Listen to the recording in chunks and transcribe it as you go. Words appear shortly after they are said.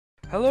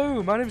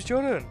Hello, my name's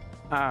Jordan,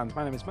 And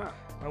my name is Matt.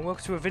 and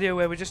welcome to a video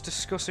where we're just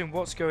discussing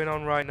what's going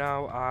on right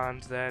now,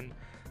 and then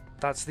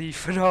that's the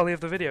finale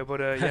of the video. But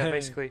yeah,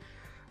 basically,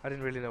 I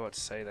didn't really know what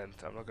to say then.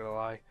 I'm not gonna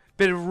lie,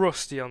 bit of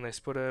rusty on this,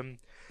 but Yeah,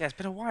 it's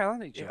been a while,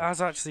 hasn't it, it Joe?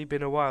 has actually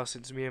been a while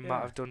since me and Matt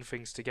Yeah. have done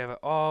things together.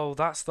 Oh,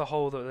 that's the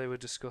hole that they were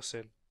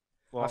discussing.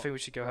 I think we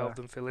should go help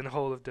them fill in a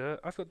hole of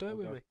dirt. I've got dirt Oh,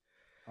 with God. me.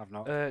 I've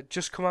not.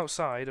 Just come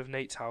outside of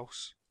Nate's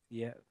house.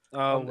 Yeah.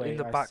 Oh, In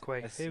the back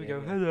way. Here we go.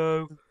 Yeah.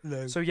 Hello.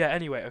 Hello. So yeah,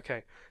 anyway,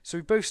 okay. So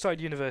we both started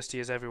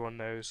university, as everyone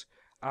knows,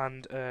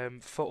 and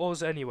for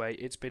us anyway,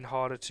 it's been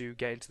harder to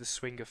get into the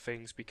swing of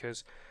things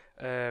because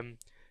at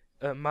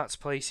Matt's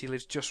place, he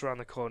lives just around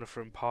the corner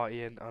from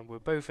partying, and we're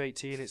both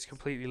 18. It's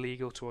completely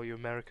legal to all you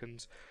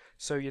Americans.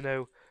 So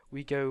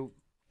we go.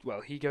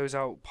 Well, he goes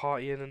out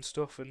partying and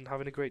stuff and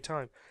having a great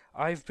time.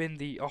 I've been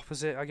the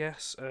opposite, I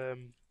guess.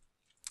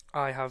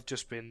 I have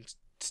just been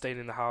staying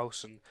in the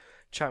house and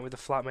chatting with the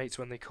flatmates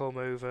when they come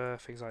over,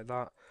 things like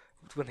that.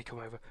 When they come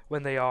over,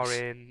 when they are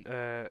in.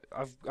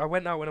 I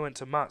went out when I went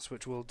to Matt's,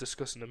 which we'll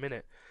discuss in a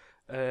minute.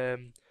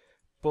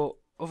 But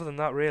other than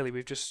that, really,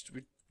 I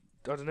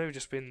don't know,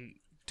 just been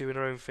doing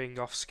our own thing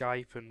off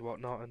Skype and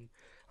whatnot, and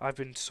I've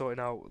been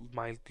sorting out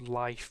my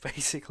life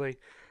basically,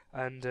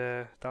 and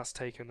that's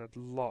taken a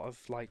lot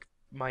of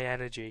my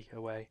energy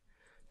away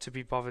to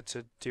be bothered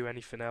to do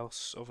anything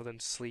else other than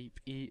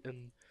sleep, eat,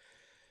 and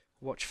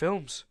watch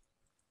films.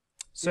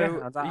 So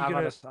Yeah, are you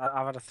gonna?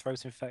 I've had a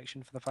throat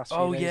infection for the past few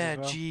Oh days yeah, as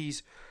well.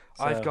 jeez.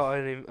 I've So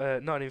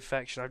got not an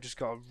infection. I've just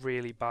got a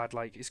really bad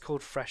it's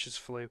called Freshers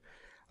flu,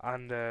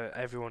 and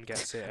everyone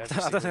gets it every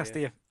I don't single know if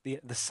year.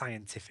 the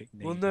scientific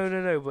name. Well,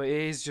 no, but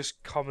it is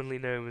just commonly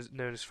known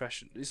as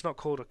fresh. It's not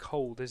called a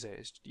cold, is it?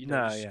 It's,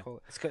 No, just yeah. call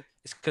it.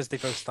 It's because they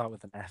both start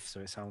with an F, so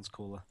it sounds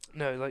cooler.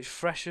 No, like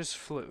Freshers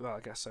flu. Well, I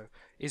guess so.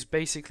 Is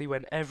basically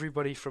when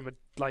everybody from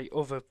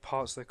other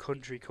parts of the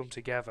country come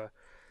together.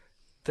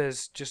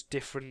 There's just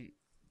different.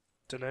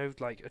 Don't know,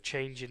 like a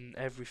change in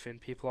everything.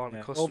 People aren't Yeah.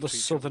 All accustomed the to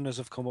each other. Southerners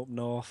have come up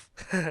north.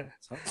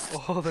 So,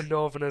 All the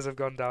Northerners have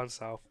gone down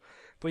south.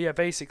 But yeah,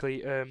 basically,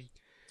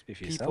 speak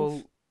for people.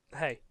 yourself.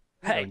 Hey,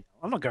 I'm not hey.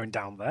 I'm not going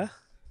down there.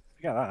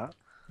 Forget that.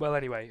 Well,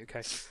 anyway,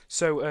 okay.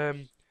 So,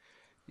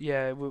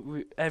 yeah,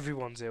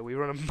 everyone's ill. We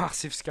were on a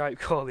massive Skype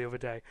call the other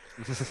day,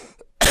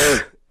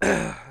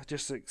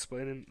 just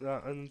explaining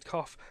that and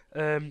cough.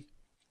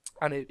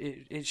 And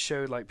it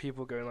showed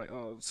people going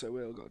oh, so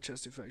ill, got a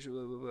chest infection,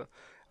 blah blah blah,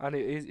 and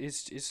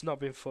it's not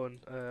been fun.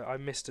 I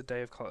missed a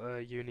day of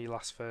uni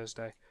last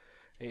Thursday.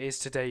 It is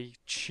today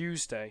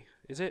Tuesday.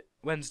 Is it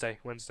Wednesday?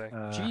 Wednesday.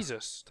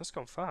 Jesus, that's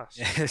gone fast.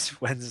 Yeah, it's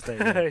Wednesday.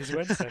 Yeah. It's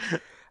Wednesday.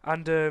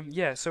 And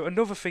yeah, so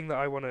another thing that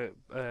I want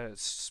to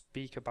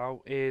speak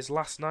about is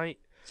last night,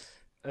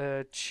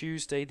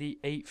 Tuesday the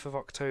 8th of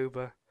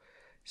October.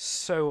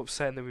 So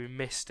upsetting that we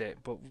missed it,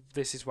 but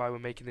this is why we're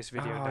making this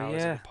video Oh, now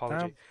as an yeah, apology.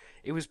 damn.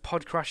 It was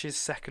Podcrash's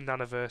second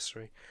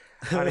anniversary,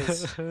 and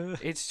it's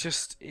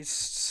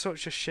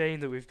such a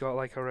shame that we've got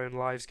our own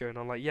lives going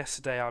on. Like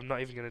yesterday, I'm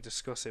not even going to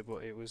discuss it,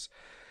 but it was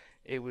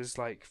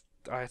I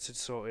had to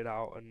sort it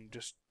out and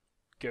just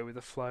go with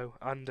the flow,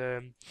 and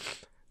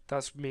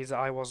that means that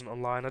I wasn't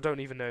online. I don't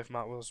even know if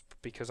Matt was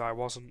because I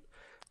wasn't,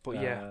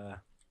 but yeah.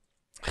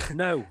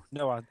 No,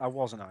 I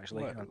wasn't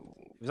actually. What?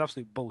 It was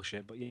absolute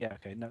bullshit. But yeah,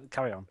 okay, no,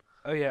 carry on.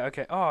 Oh yeah,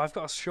 okay. Oh, I've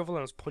got a shovel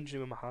and I was punching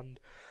him with my hand.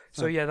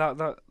 So Huh. yeah,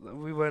 that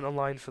we weren't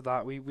online for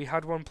that. We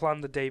had one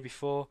planned the day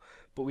before,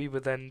 but we were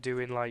then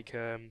doing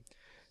playing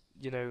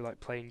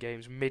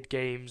games, mid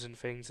games and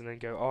things, and then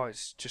go, oh,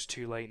 it's just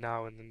too late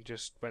now, and then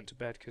just went to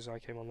bed because I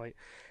came on late.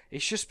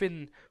 It's just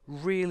been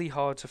really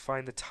hard to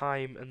find the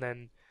time and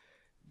then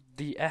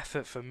the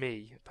effort for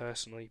me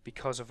personally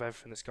because of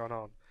everything that's gone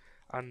on,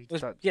 and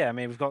Yeah, I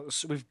mean,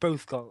 we've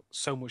both got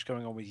so much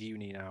going on with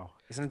uni now.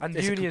 And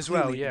it's a uni as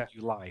well, completely yeah.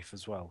 new life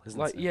as well,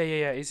 isn't it? Yeah.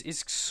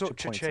 It's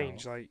such a point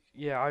change. out.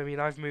 I mean,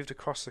 I've moved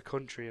across the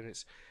country, and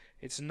it's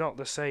not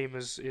the same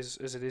as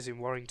it is in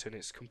Warrington.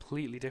 It's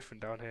completely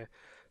different down here.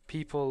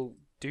 People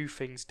do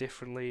things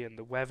differently, and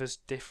the weather's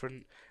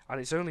different, and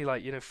it's only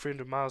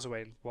 300 miles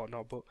away and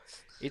whatnot. But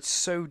it's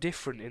so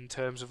different in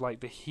terms of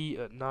the heat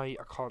at night.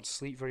 I can't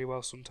sleep very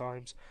well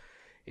sometimes.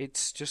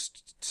 It's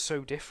just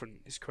so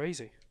different. It's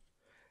crazy.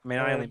 I mean,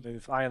 I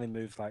only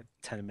moved like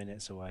 10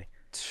 minutes away.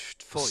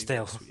 40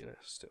 Still. minutes,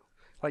 still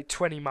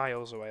 20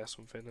 miles away or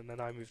something, and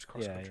then I moved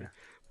across Yeah, country. yeah.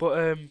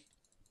 But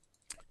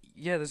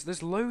yeah,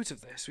 there's loads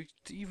of this. We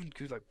could even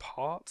do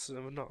parts,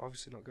 and we're not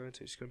obviously not going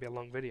to. It's going to be a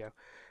long video.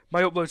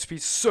 My upload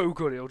speed's so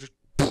good, it'll just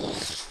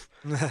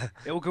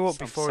it'll go up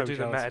I'm before so I do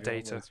the jealous of your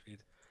metadata. upload speed.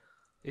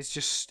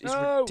 It's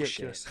Oh,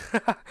 ridiculous.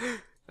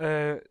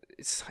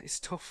 It's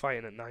tough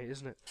fighting at night,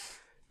 isn't it?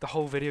 The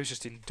whole video's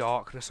just in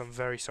darkness. I'm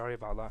very sorry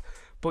about that.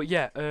 But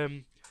yeah,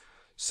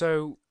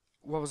 so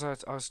what was I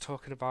was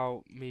talking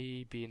about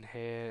me being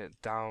here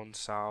down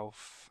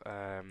south.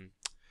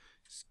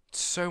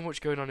 So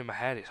much going on in my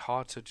head. It's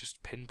hard to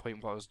just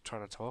pinpoint what I was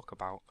trying to talk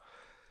about.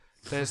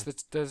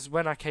 There's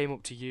when I came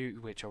up to you,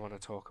 which I want to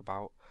talk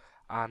about,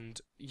 and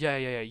yeah,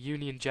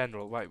 uni in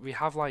general. We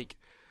have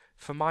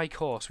for my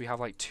course we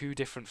have two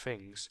different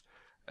things.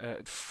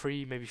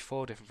 three, maybe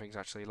four different things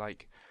actually.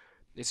 Like,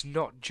 it's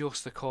not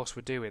just the course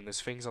we're doing.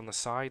 There's things on the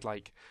side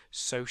like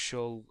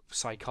social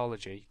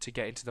psychology to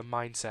get into the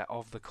mindset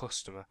of the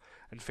customer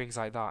and things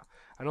like that,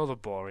 and all the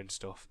boring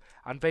stuff.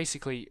 And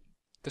basically,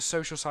 the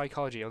social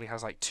psychology only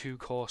has like two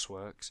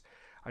courseworks,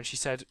 and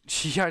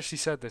she actually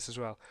said this as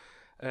well.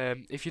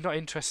 If you're not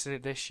interested in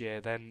it this year,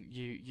 then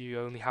you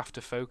only have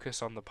to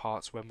focus on the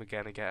parts when we're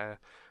gonna get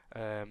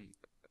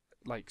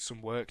like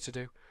some work to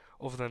do.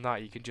 Other than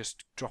that, you can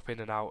just drop in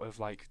and out of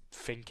like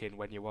thinking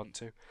when you want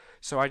to.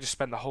 So I just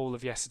spent the whole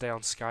of yesterday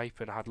on Skype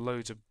and I had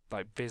loads of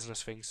like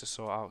business things to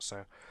sort out.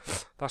 So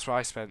that's what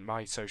I spent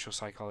my social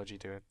psychology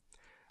doing.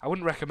 I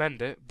wouldn't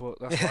recommend it, but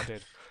that's what I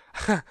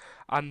did.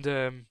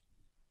 And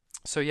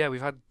so yeah,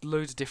 we've had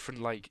loads of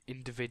different like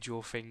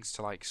individual things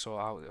to like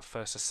sort out,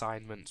 first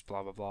assignments,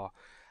 blah blah blah,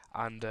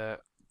 and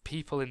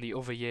people in the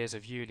other years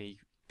of uni,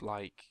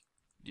 like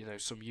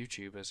some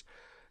YouTubers,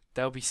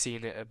 they'll be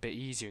seeing it a bit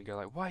easier and go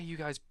like, "Why are you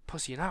guys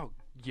pussying out,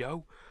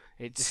 yo?"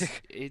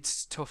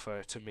 It's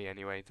tougher to me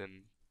anyway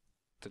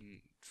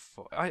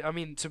I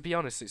mean, to be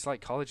honest, it's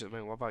like college at the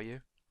moment. What about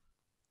you?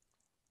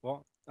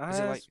 What? Is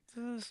it like?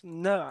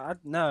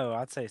 No,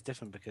 I'd say it's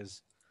different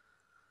because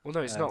Well,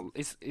 no, it's not. um,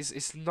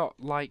 It's not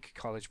like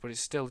college, but it's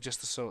still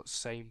just the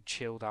same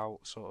chilled out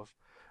sort of.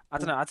 I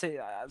don't know. I'd say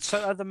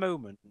so at the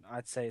moment,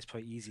 I'd say it's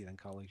probably easier than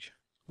college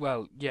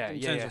Well, yeah, in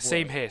yeah, terms yeah. of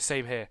Same work. here,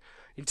 same here.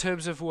 In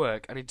terms of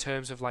work and in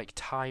terms of like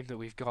time that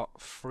we've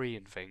got free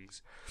and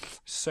things,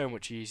 so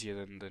much easier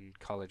than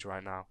college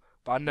right now.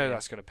 But I know Yeah.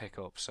 that's going to pick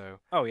up. So,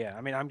 Oh yeah.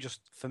 I mean,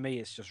 for me,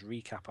 it's just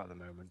recap at the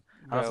moment.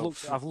 And well,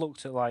 I've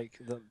looked at like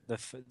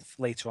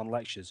later on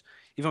lectures.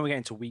 Even when we get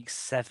into week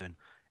 7,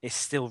 it's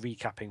still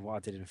recapping what I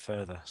did in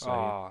further. So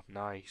ah,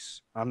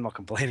 nice. I'm not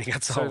complaining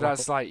at So all.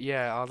 that's like,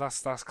 yeah, oh,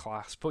 that's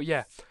class. But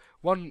yeah,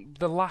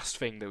 the last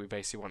thing that we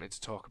basically wanted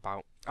to talk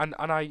about, and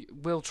I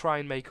will try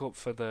and make up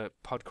for the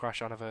Pod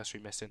Crash anniversary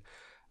missing.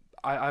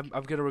 I'm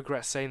gonna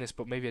regret saying this,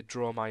 but maybe a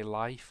Draw My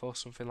Life or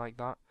something like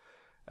that.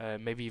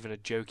 Maybe even a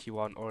jokey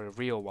one or a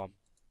real one.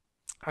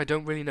 I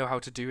don't really know how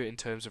to do it in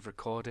terms of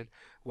recording,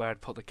 where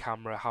I'd put the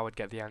camera, how I'd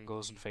get the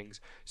angles and things.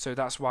 So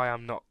that's why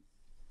I'm not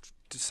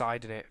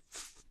deciding it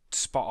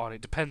spot on.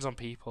 It depends on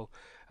people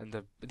and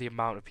the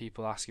amount of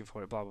people asking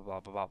for it. Blah blah blah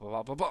blah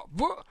blah blah blah blah.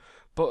 blah.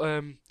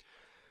 But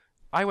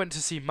I went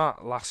to see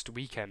Matt last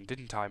weekend,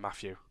 didn't I,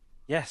 Matthew?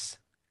 Yes,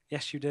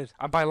 yes, you did.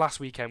 And by last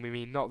weekend, we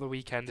mean not the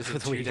weekend as in The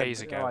 2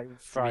 days weekend, ago. like The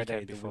Friday,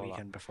 weekend the before that.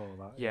 weekend before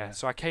that. Yeah, Yeah.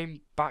 so I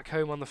came back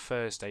home on the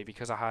Thursday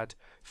because I had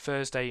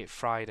Thursday,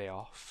 Friday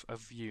off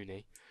of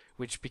uni,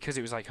 which because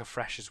it was like a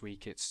freshers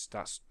week,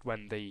 that's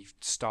when the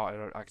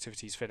starter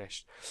activities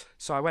finished.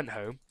 So I went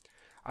home,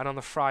 and on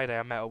the Friday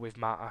I met up with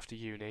Matt after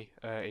uni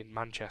in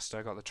Manchester.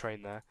 I got the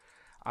train there,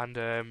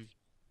 and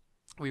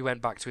we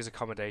went back to his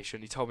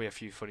accommodation. He told me a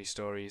few funny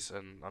stories,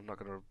 and I'm not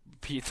going to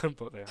repeat them,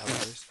 but they're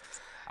hilarious.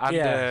 And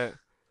Yeah.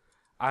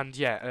 and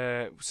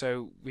yeah,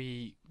 so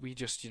we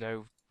just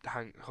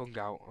hung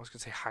out. I was gonna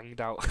say hanged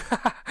out,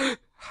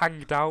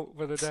 hanged out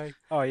for the day.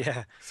 Oh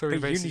yeah. So we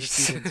Big basically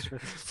uni just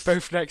students.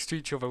 both next to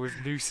each other with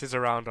nooses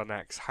around our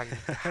necks,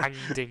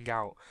 hanging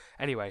out.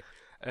 Anyway,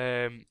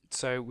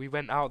 so we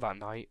went out that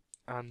night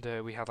and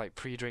we had like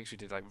pre-drinks. We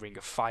did like Ring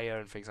of Fire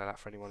and things like that.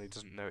 For anyone who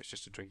doesn't know, it's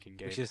just a drinking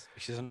game. Which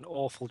is an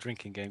awful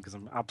drinking game because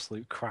I'm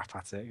absolute crap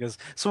at it. Because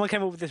someone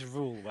came up with this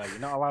rule where you're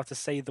not allowed to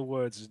say the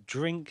words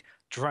drink,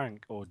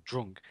 drank, or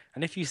drunk,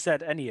 and if you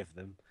said any of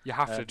them, You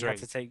have to drink.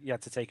 you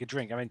had to take a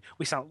drink. I mean,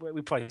 we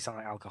probably sound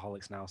like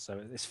alcoholics now,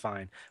 so it's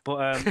fine.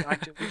 But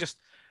we just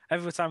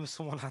every time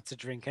someone had to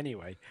drink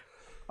anyway.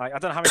 Like, I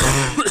don't know how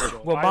many times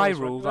Well, I my always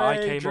rule went, that I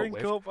 "Hey, came up drink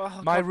with, up."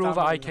 Oh, my God rule damn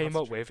that it, I and then came had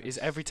up to with drink. is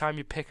every time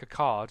you pick a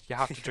card, you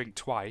have to drink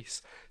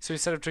twice. So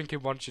instead of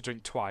drinking once, you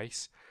drink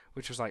twice,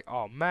 which was like,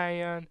 oh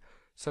man.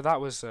 So that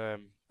was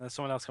And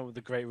someone else came up with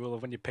the great rule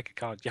of when you pick a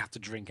card, you have to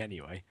drink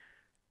anyway,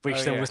 which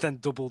oh then yeah. was then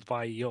doubled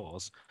by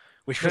yours,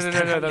 which No, was no, no,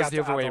 then no. That you was had the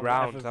to other add way on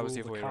round. whatever That was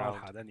rule the the other way card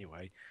round. had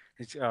anyway.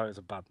 It was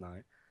a bad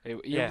night.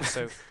 Yeah,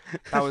 so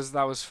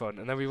that was fun,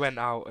 and then we went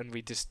out and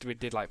we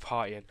did like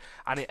partying,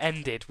 and it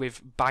ended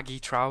with Baggy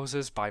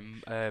Trousers by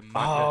Oh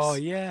Madness,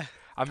 yeah,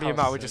 and me that and was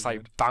Matt were so just like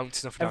good.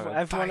 bouncing up and down, going,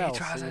 Everyone Baggy else,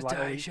 who were Trousers, like all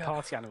dirty these shirt.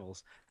 party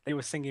animals, they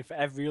were singing for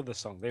every other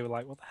song. They were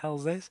like, "What the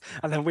hell's this?"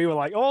 And then we were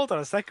like, "Hold on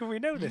a second, we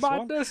know this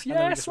one." Madness, And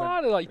then we yes, just went,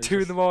 man! At like we 2 in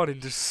the just morning,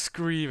 just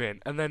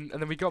screaming, and then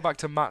we got back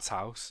to Matt's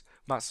house,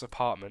 Matt's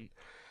apartment.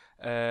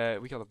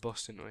 We got the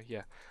bus, didn't we?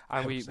 Yeah, and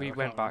I hope we so, we I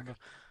went can't back. remember.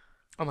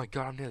 Oh my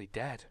god, I'm nearly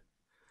dead.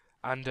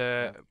 And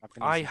I've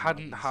been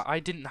eating Martins. I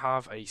didn't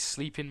have a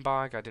sleeping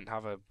bag. I didn't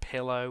have a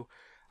pillow.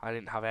 I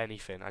didn't have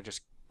anything. I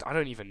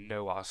don't even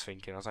know what I was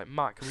thinking. I was like,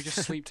 Matt, can we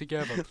just sleep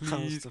together, That was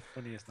please? the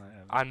funniest night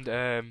ever.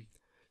 And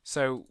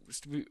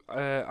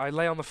I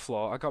lay on the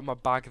floor. I got my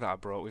bag that I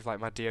brought with like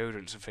my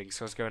deodorants and things.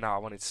 So I was going out. I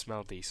wanted to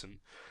smell decent.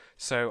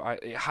 So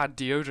it had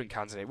deodorant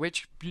cans in it,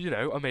 which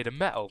are made of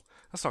metal.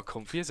 That's not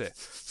comfy, is it?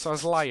 So I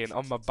was lying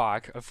on my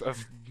bag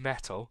of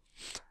metal,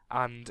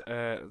 and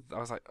I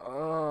was like,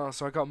 oh.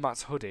 So I got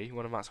Matt's hoodie,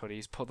 one of Matt's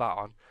hoodies, put that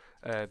on,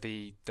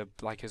 the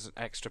like as an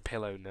extra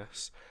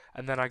pillowness,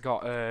 and then I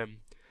got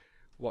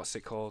what's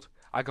it called?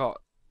 I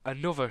got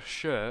another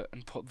shirt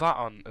and put that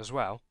on as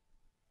well,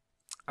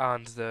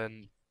 and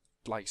then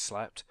like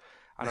slept.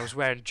 And I was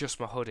wearing just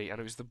my hoodie, and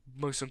it was the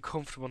most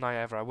uncomfortable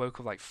night ever. I woke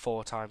up like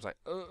 4 times, like,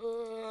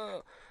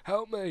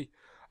 help me.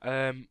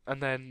 And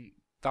then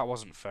that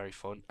wasn't very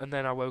fun. And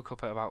then I woke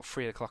up at about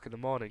 3 o'clock in the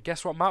morning.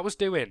 Guess what Matt was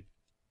doing?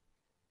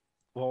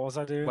 What was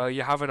I doing? Well,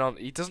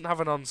 he doesn't have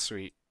an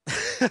ensuite.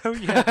 Oh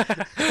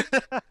yeah.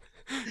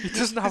 He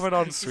doesn't have an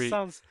ensuite.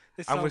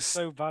 This sounds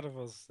so bad of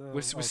us.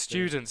 With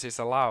students, it's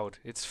allowed.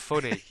 It's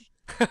funny.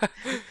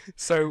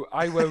 So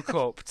I woke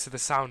up to the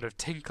sound of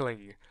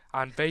tinkling,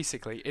 and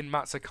basically in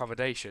Matt's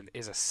accommodation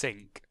is a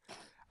sink,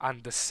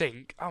 and the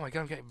sink. Oh my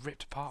god, I'm getting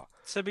ripped apart.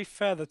 To be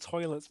fair, the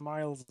toilet's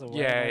miles away.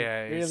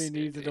 Yeah. Really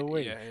needed a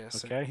wee. Yeah.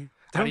 So, okay.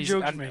 Don't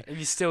judge me. And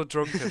he's still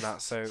drunk in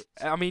that. So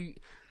I mean,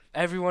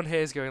 everyone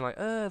here is going like,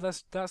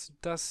 that's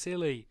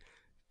silly.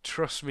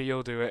 Trust me,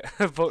 you'll do it.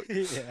 But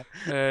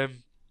yeah.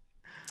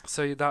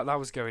 So that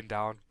was going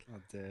down. Oh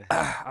dear.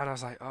 And I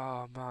was like,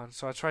 oh man.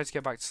 So I tried to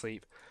get back to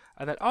sleep,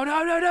 and then no.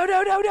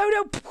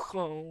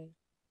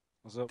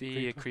 What's up,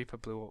 The creeper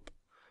blew up,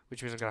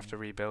 which means I'm gonna have to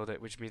rebuild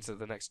it. Which means that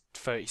the next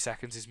 30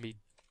 seconds is me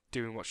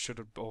doing what should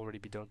have already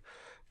be done.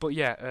 But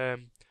yeah,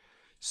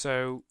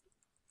 so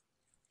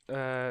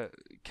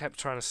kept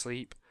trying to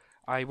sleep.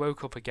 I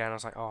woke up again. I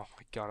was like, oh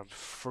my god, I'm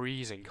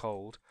freezing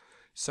cold.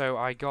 So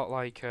I got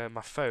like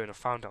my phone. I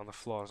found it on the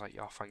floor. I was like,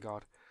 oh thank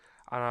god.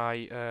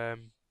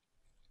 And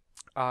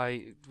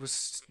I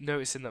was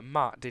noticing that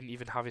Matt didn't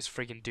even have his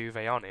friggin'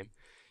 duvet on him.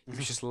 He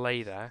was just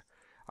lay there.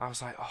 I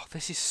was like, oh,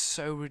 this is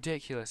so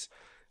ridiculous.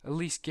 At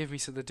least give me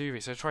some of the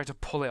duvet. So I tried to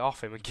pull it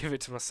off him and give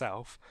it to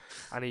myself,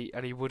 and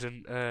he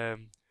wouldn't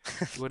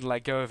wouldn't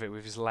let go of it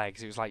with his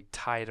legs. It was like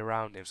tied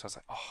around him. So I was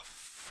like, oh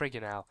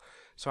friggin' hell.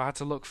 So I had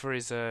to look for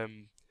his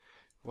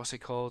what's it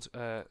called?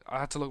 I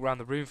had to look around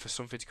the room for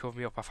something to cover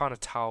me up. I found a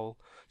towel,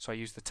 so I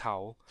used the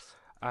towel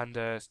and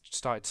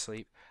started to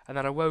sleep. And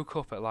then I woke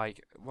up at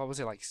like, what was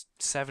it, like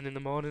 7 in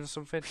the morning or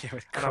something? Yeah,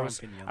 and I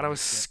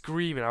was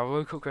screaming. I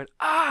woke up going,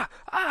 ah!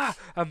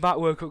 And Matt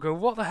woke up going,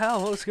 what the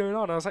hell? What's going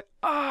on? I was like,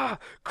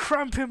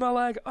 cramp in my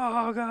leg.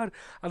 Oh, God.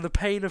 And the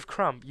pain of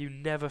cramp, you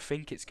never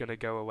think it's going to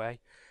go away.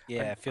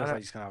 Yeah, it feels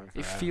like you're going to have it forever.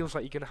 It feels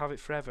like you're going to have it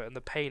forever. And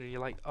the pain, and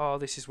you're like, oh,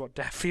 this is what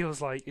death feels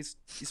like. It's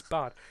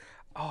bad.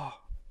 Oh,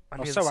 I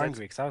was so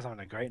angry because I was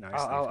having a great night.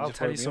 I'll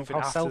tell you something.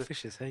 How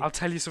selfish is he? I'll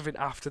tell you something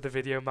after the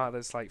video, Matt.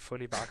 That's like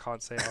funny, but I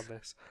can't say it on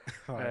this.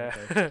 Right,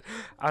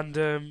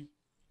 And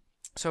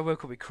so I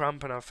woke up with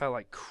cramp, and I felt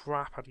like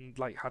crap. I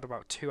had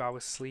about 2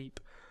 hours sleep,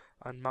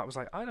 and Matt was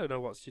like, "I don't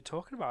know what you're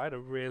talking about. I had a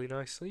really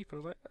nice sleep."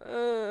 And I was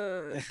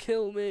like,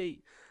 "Kill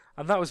me,"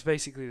 and that was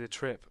basically the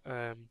trip.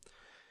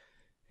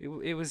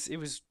 It was.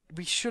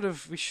 We should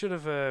have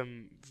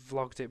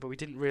vlogged it, but we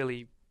didn't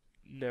really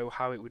know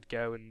how it would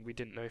go, and we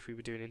didn't know if we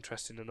were doing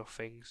interesting enough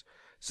things.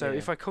 So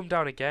if I come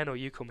down again, or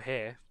you come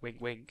here,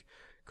 wink wink,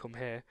 come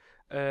here,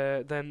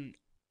 then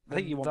I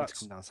think you want me to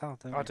come down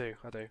south, don't you?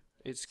 I do.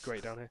 It's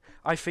great down here.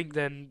 I think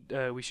then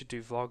we should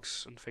do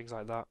vlogs and things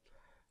like that.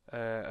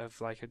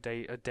 Of like a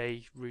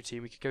day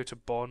routine. We could go to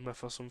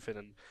Bournemouth or something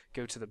and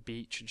go to the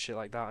beach and shit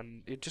like that,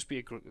 and it'd just be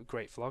a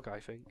great vlog, I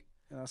think.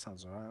 Yeah, that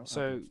sounds alright.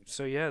 So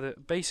yeah,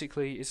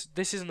 basically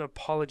this is an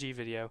apology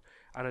video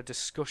and a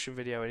discussion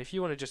video, and if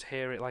you want to just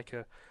hear it like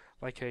a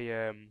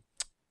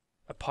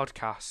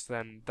podcast,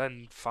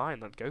 then fine,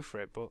 then go for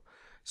it. But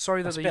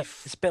sorry that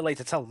it's a bit late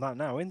to tell them that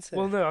now, isn't it?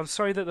 Well, no, I'm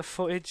sorry that the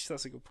footage.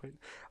 That's a good point.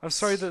 I'm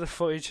sorry that the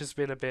footage has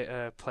been a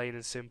bit plain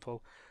and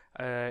simple.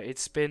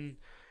 It's been.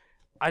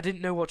 I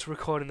didn't know what to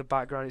record in the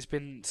background. It's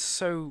been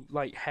so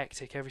like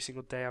hectic every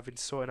single day. I've been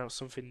sorting out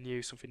something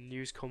new's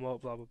come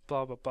up, blah blah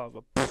blah blah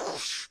blah blah.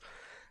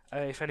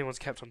 If anyone's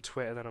kept on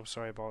Twitter, then I'm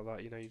sorry about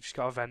that. You know, you've just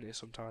got to vent it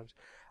sometimes.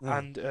 Yeah.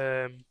 And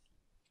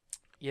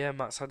yeah,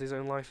 Matt's had his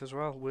own life as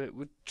well.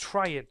 We're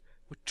trying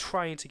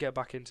to get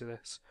back into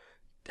this.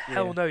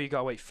 Hell no, you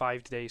gotta wait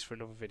 5 days for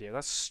another video.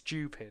 That's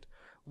stupid.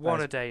 One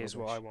a day is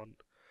what I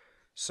want.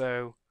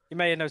 So you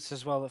may have noticed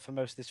as well that for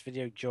most of this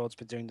video, George's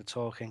been doing the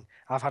talking.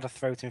 I've had a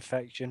throat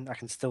infection. I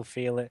can still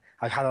feel it.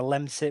 I've had a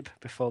Lemsip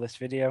before this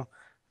video.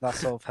 That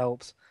sort of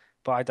helps.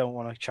 But I don't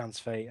want to chance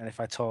fate, and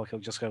if I talk, it'll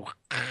just go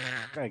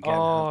again.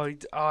 Oh,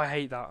 I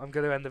hate that. I'm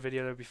going to end the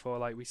video though before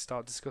like we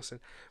start discussing.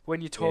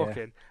 When you're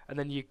talking and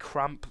then you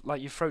cramp,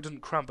 like your throat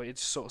doesn't cramp, but it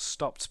just sort of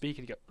stopped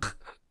speaking. You go.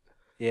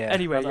 Yeah.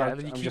 Anyway, and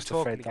then you I'm keep just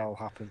talking afraid again. that'll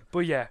happen.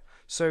 But yeah,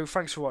 so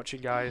thanks for watching,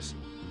 guys,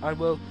 and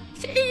we'll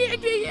see you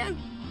next video.